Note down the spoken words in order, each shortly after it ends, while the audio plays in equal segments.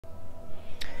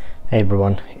Hey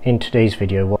everyone, in today's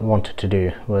video what I wanted to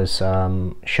do was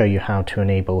show you how to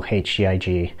enable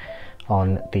HGiG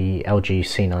on the LG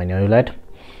C9 OLED.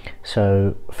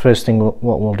 So first thing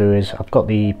what we'll do is I've got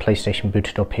the PlayStation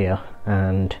booted up here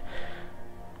and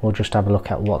we'll just have a look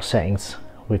at what settings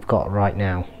we've got right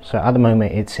now. So at the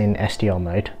moment it's in HDR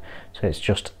mode, so it's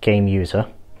just game user,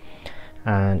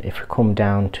 and if we come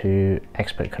down to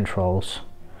expert controls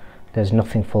there's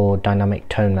nothing for dynamic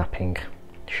tone mapping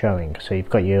showing. So you've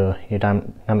got your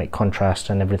dynamic contrast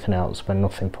and everything else, but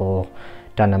nothing for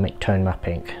dynamic tone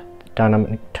mapping.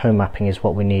 Dynamic tone mapping is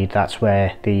what we need. That's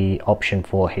where the option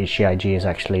for HGiG is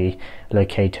actually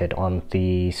located on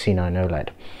the C9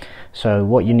 OLED. So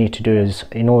what you need to do is,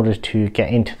 in order to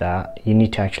get into that, you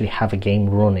need to actually have a game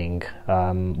running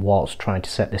whilst trying to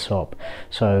set this up.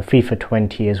 So FIFA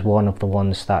 20 is one of the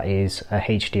ones that is a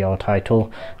HDR title.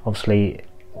 Obviously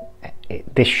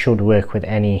this should work with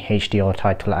any HDR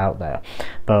title out there,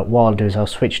 but what I'll do is I'll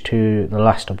switch to The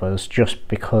Last of Us, just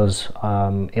because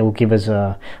it will give us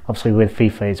a, obviously with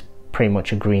FIFA it's pretty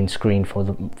much a green screen for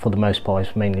the most part.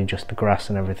 It's mainly just the grass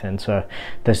and everything, so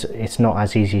it's not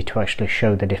as easy to actually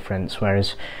show the difference,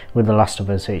 whereas with The Last of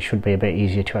Us it should be a bit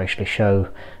easier to actually show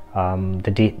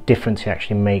the difference it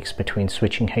actually makes between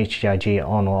switching HGiG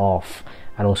on or off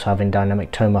and also having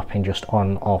dynamic tone mapping just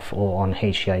on, off, or on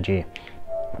HGiG.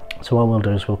 So what we'll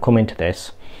do is we'll come into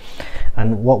this,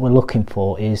 and what we're looking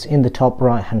for is in the top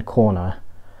right hand corner,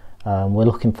 we're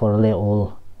looking for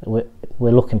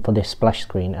this splash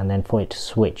screen, and then for it to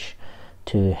switch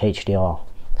to HDR.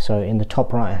 So in the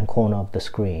top right hand corner of the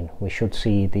screen we should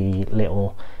see the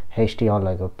little HDR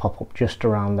logo pop up just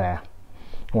around there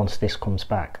once this comes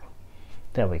back.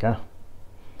 There we go.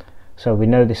 So we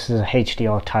know this is a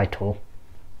HDR title,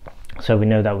 so we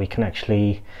know that we can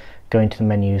actually go into the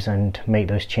menus and make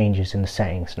those changes in the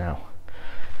settings now.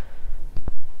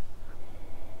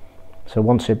 So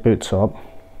once it boots up,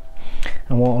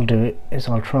 and what I'll do is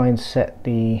I'll try and set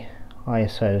the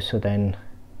ISO so then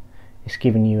it's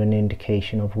giving you an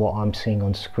indication of what I'm seeing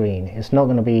on screen. It's not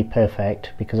going to be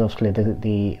perfect because obviously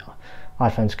the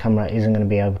iPhone's camera isn't going to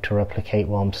be able to replicate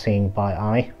what I'm seeing by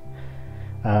eye.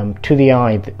 To the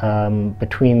eye,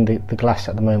 between the glass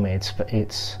at the moment,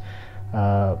 it's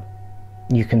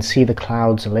you can see the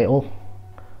clouds a little,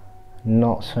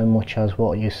 not so much as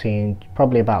what you're seeing,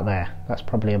 probably about there. That's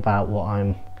probably about what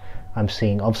I'm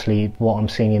seeing. Obviously what I'm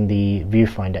seeing in the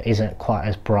viewfinder isn't quite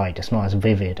as bright, it's not as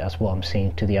vivid as what I'm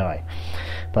seeing to the eye.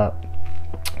 But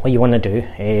what you want to do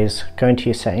is go into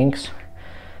your settings,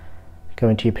 go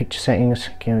into your picture settings,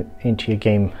 go into your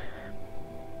game,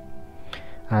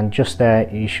 and just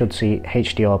there you should see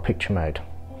HDR picture mode.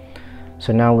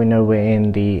 So now we know we're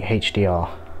in the HDR.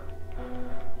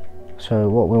 So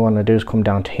what we want to do is come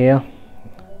down to here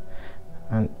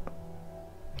and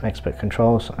expert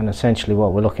controls, and essentially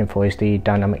what we're looking for is the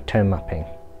dynamic tone mapping.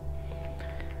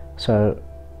 So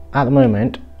at the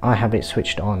moment I have it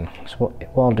switched on, so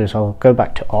what I'll do is I'll go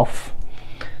back to off.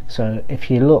 So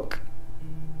if you look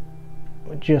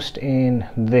just in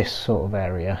this sort of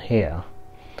area here,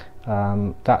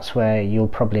 that's where you'll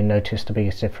probably notice the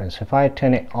biggest difference. If I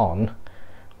turn it on,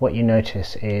 what you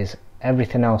notice is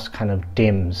everything else kind of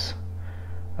dims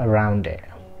around it,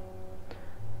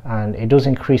 and it does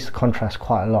increase the contrast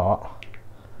quite a lot,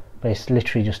 but it's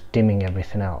literally just dimming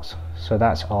everything else. So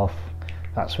that's off,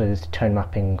 that's with the tone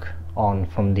mapping on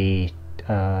from the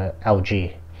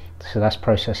LG, so that's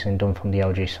processing done from the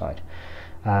LG side.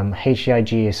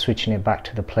 HGiG is switching it back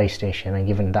to the PlayStation and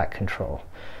giving that control.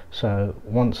 So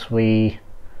once we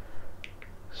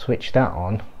switch that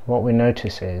on, what we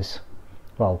notice is,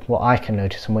 well, what I can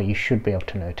notice and what you should be able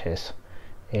to notice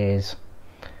is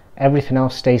everything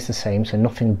else stays the same, so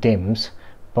nothing dims,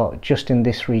 but just in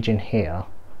this region here,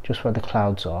 just where the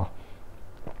clouds are,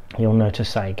 you'll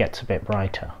notice that it gets a bit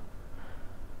brighter.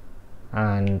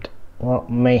 And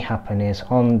what may happen is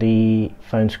on the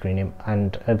phone screen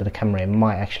and over the camera it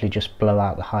might actually just blow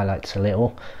out the highlights a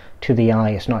little. To the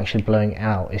eye it's not actually blowing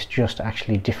out, it's just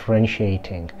actually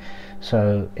differentiating.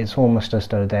 So it's almost as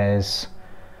though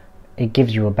it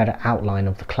gives you a better outline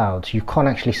of the clouds. You can't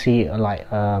actually see like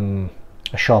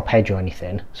a sharp edge or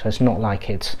anything, so it's not like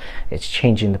it's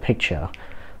changing the picture,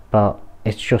 but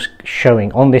it's just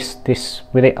showing on this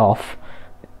with it off,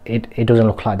 it doesn't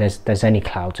look like there's any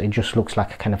clouds, it just looks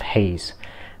like a kind of haze.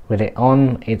 With it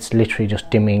on, it's literally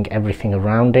just dimming everything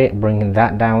around it, bringing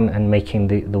that down and making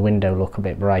the window look a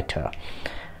bit brighter.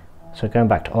 So going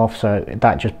back to off, so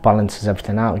that just balances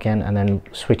everything out again, and then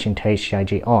switching to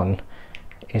HGiG on,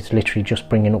 it's literally just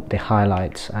bringing up the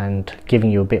highlights and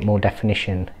giving you a bit more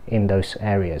definition in those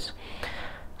areas.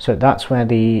 So that's where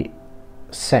the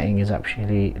setting is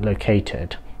actually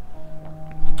located.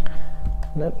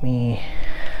 let me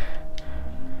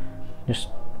just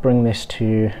bring this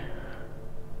to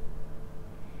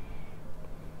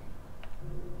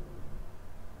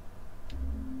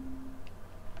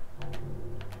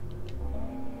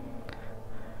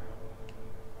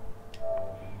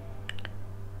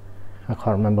I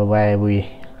can't remember where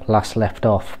we last left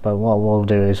off, but what we'll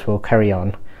do is we'll carry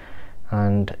on,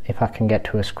 and if I can get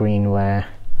to a screen where,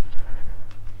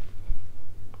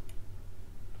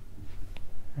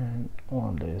 and what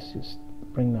I'll do is just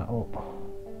bring that up.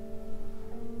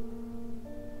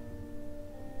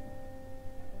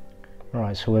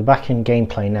 Right, so we're back in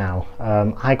gameplay now.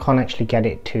 I can't actually get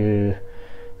it to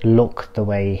look the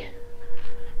way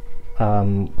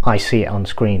I see it on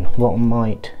screen. What I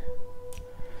might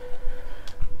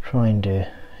try and do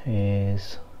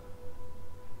is,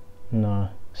 no,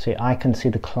 see, I can see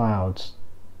the clouds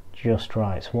just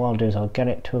right. So what I'll do is I'll get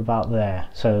it to about there.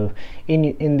 So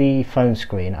in the phone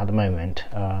screen at the moment,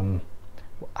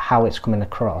 how it's coming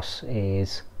across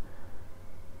is,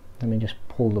 let me just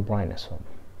pull the brightness up,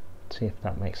 see if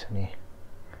that makes any,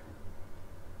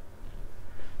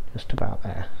 just about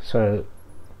there. So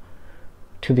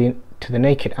to the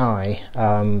naked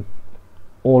eye,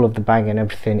 all of the bag and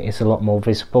everything is a lot more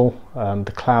visible.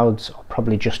 The clouds are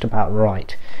probably just about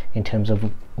right in terms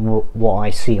of what I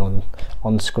see on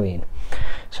the screen.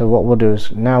 So what we'll do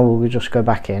is now we'll just go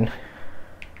back in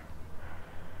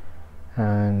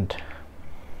and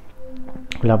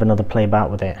we'll have another play about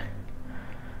with it.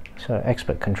 So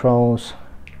expert controls,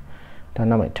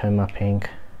 dynamic tone mapping.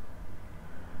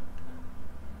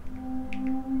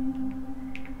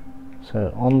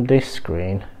 So on this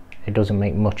screen it doesn't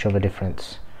make much of a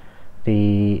difference.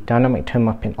 The dynamic tone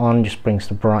mapping on just brings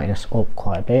the brightness up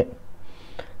quite a bit,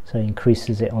 so it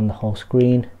increases it on the whole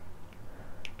screen.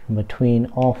 And between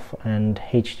off and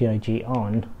HGiG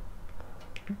on,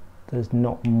 there's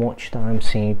not much that I'm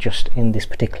seeing just in this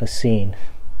particular scene.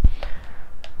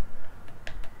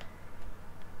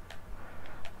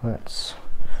 That's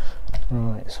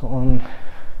right, so on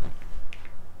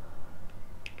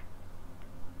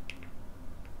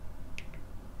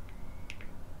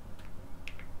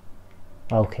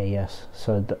okay, yes,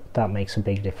 so that makes a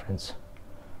big difference.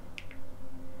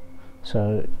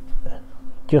 So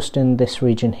just in this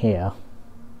region here,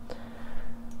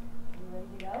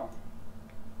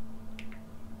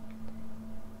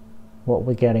 what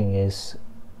we're getting is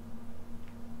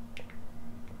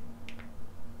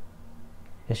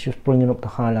it's just bringing up the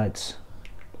highlights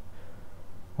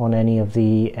on any of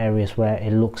the areas where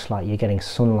it looks like you're getting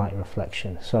sunlight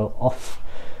reflection. So off,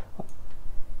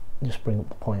 just bring up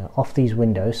the pointer, off these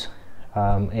windows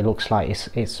it looks like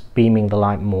it's beaming the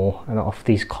light more, and off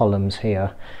these columns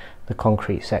here, the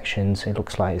concrete sections, it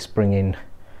looks like it's bringing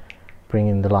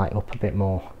the light up a bit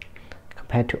more.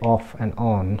 Compared to off and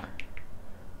on,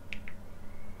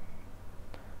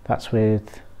 that's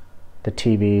with the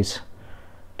TV's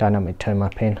dynamic tone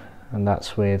mapping, and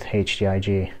that's with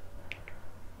HGiG.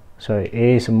 So it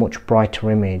is a much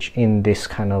brighter image in this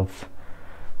kind of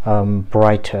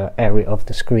brighter area of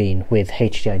the screen with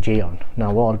HGiG on.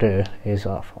 Now what I'll do is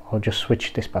I'll just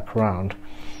switch this back around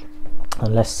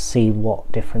and let's see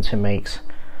what difference it makes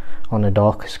on a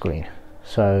darker screen.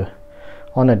 So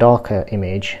on a darker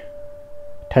image,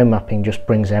 tone mapping just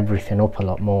brings everything up a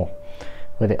lot more.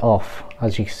 With it off,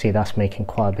 as you can see, that's making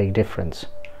quite a big difference.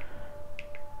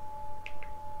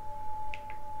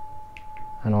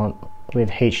 And with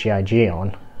HGiG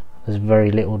on, there's very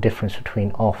little difference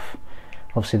between off.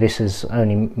 Obviously this is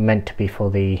only meant to be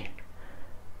for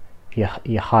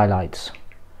your highlights.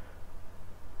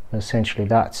 Essentially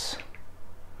that's,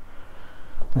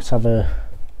 let's have a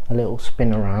little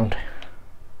spin around.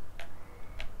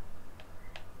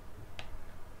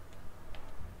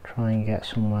 Try and get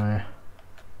somewhere.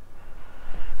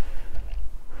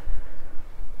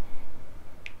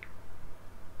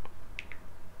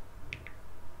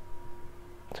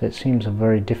 So it seems a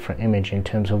very different image in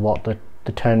terms of what the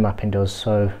tone mapping does.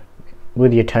 So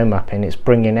with your tone mapping, it's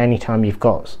bringing, anytime you've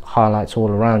got highlights all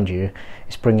around you,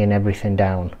 it's bringing everything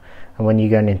down, and when you're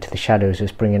going into the shadows,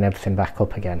 it's bringing everything back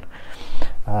up again.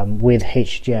 With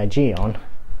HGiG on,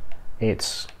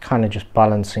 it's kind of just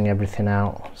balancing everything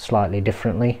out slightly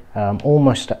differently,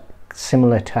 almost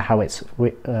similar to how it's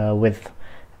with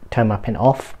tone mapping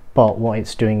off, but what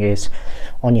it's doing is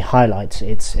on your highlights,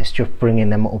 it's just bringing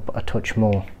them up a touch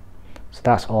more. So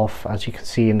that's off, as you can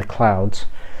see in the clouds,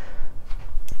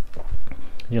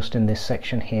 just in this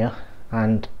section here.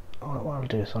 And what I'll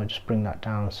do is I'll just bring that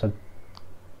down, so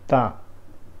that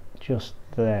just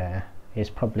there is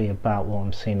probably about what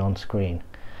I'm seeing on screen.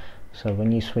 So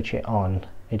when you switch it on,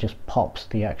 it just pops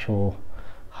the actual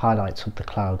highlights of the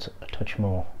clouds a touch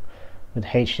more. With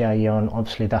HDR on,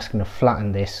 obviously that's going to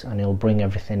flatten this and it'll bring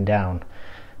everything down.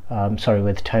 Sorry,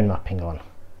 with tone mapping on.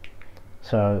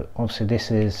 So obviously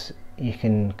this is, you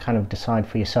can kind of decide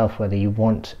for yourself whether you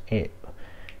want it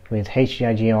with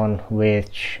HGiG on,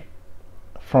 which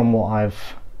from what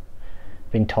I've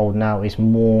been told now is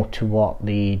more to what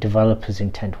the developer's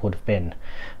intent would have been,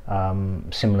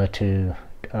 similar to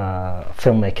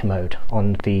filmmaker mode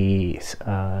on the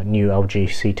new LG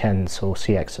C10s or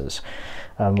CXs,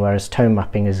 whereas tone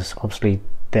mapping is obviously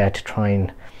there to try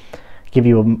and give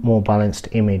you a more balanced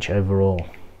image overall.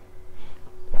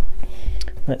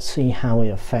 Let's see how it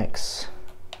affects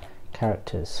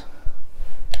characters.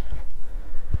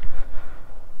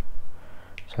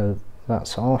 So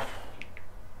that's off,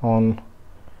 on,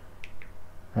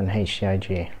 and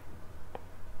HGiG.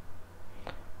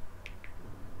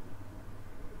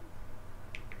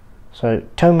 So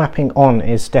tone mapping on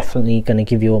is definitely going to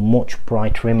give you a much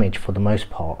brighter image for the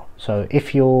most part. So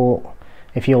if you're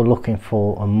looking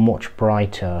for a much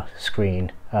brighter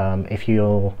screen, if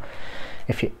you're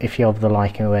of the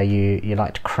liking where you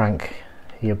like to crank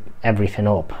everything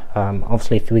up,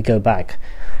 obviously if we go back,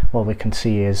 what we can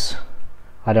see is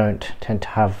I don't tend to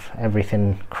have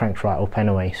everything cranked right up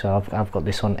anyway, so I've got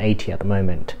this on 80 at the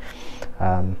moment.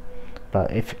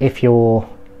 But if your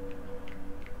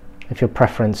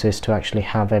preference is to actually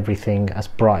have everything as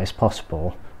bright as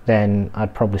possible, then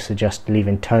I'd probably suggest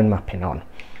leaving tone mapping on.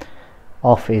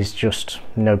 Off is just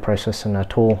no processing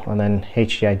at all, and then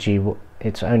HGiG,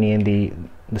 it's only in the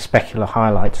specular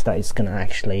highlights that it's going to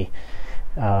actually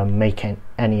make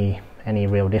any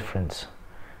real difference.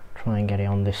 Try and get it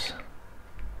on this.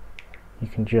 You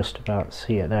can just about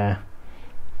see it there.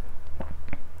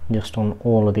 Just on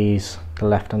all of these, the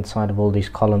left hand side of all these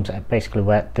columns, basically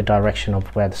where the direction of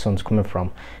where the sun's coming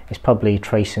from is probably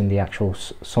tracing the actual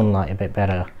sunlight a bit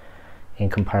better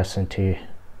in comparison to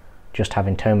just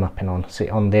having tone mapping on. See,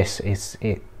 on this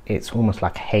it's almost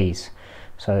like a haze,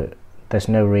 so there's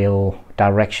no real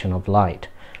direction of light,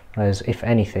 whereas if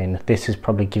anything this is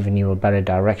probably giving you a better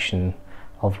direction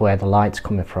of where the light's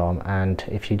coming from. And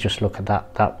if you just look at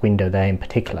that window there in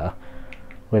particular,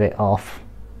 with it off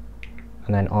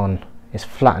and then on, it's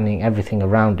flattening everything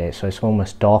around it, so it's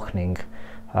almost darkening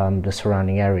the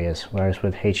surrounding areas, whereas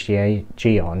with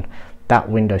HGiG on, that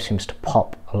window seems to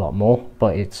pop a lot more,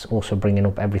 but it's also bringing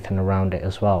up everything around it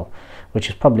as well, which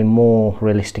is probably more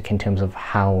realistic in terms of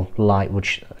how light would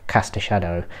cast a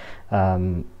shadow,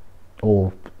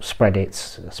 or spread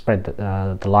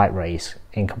the light rays,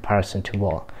 in comparison to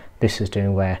what this is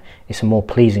doing, where it's a more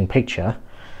pleasing picture,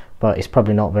 but it's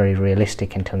probably not very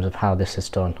realistic in terms of how this is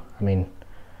done. I mean,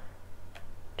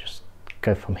 just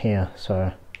go from here,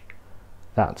 so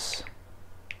that's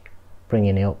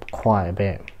bringing it up quite a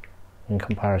bit in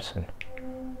comparison,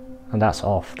 and that's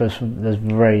off. There's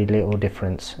very little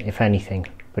difference, if anything,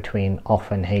 between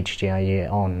off and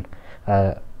HGiG on,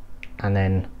 and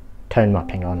then tone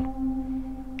mapping on.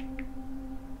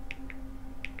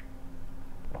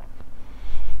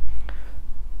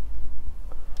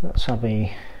 Let's have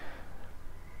a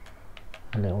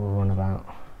little runabout.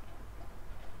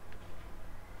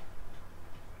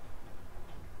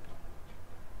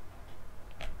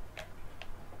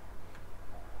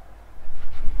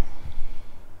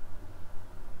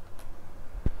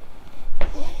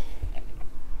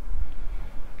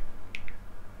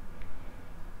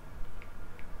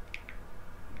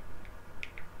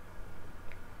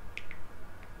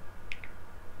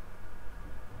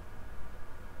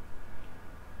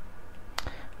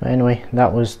 Anyway,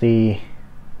 that was the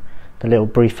little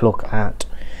brief look at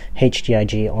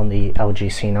HGiG on the LG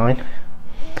C9.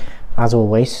 As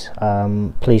always,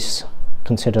 please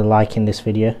consider liking this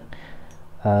video.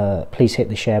 Please hit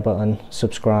the share button,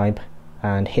 subscribe,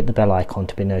 and hit the bell icon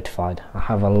to be notified. I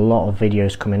have a lot of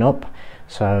videos coming up,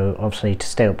 so obviously to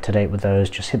stay up to date with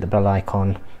those, just hit the bell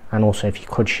icon, and also if you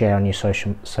could share on your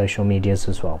social medias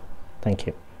as well. Thank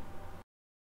you.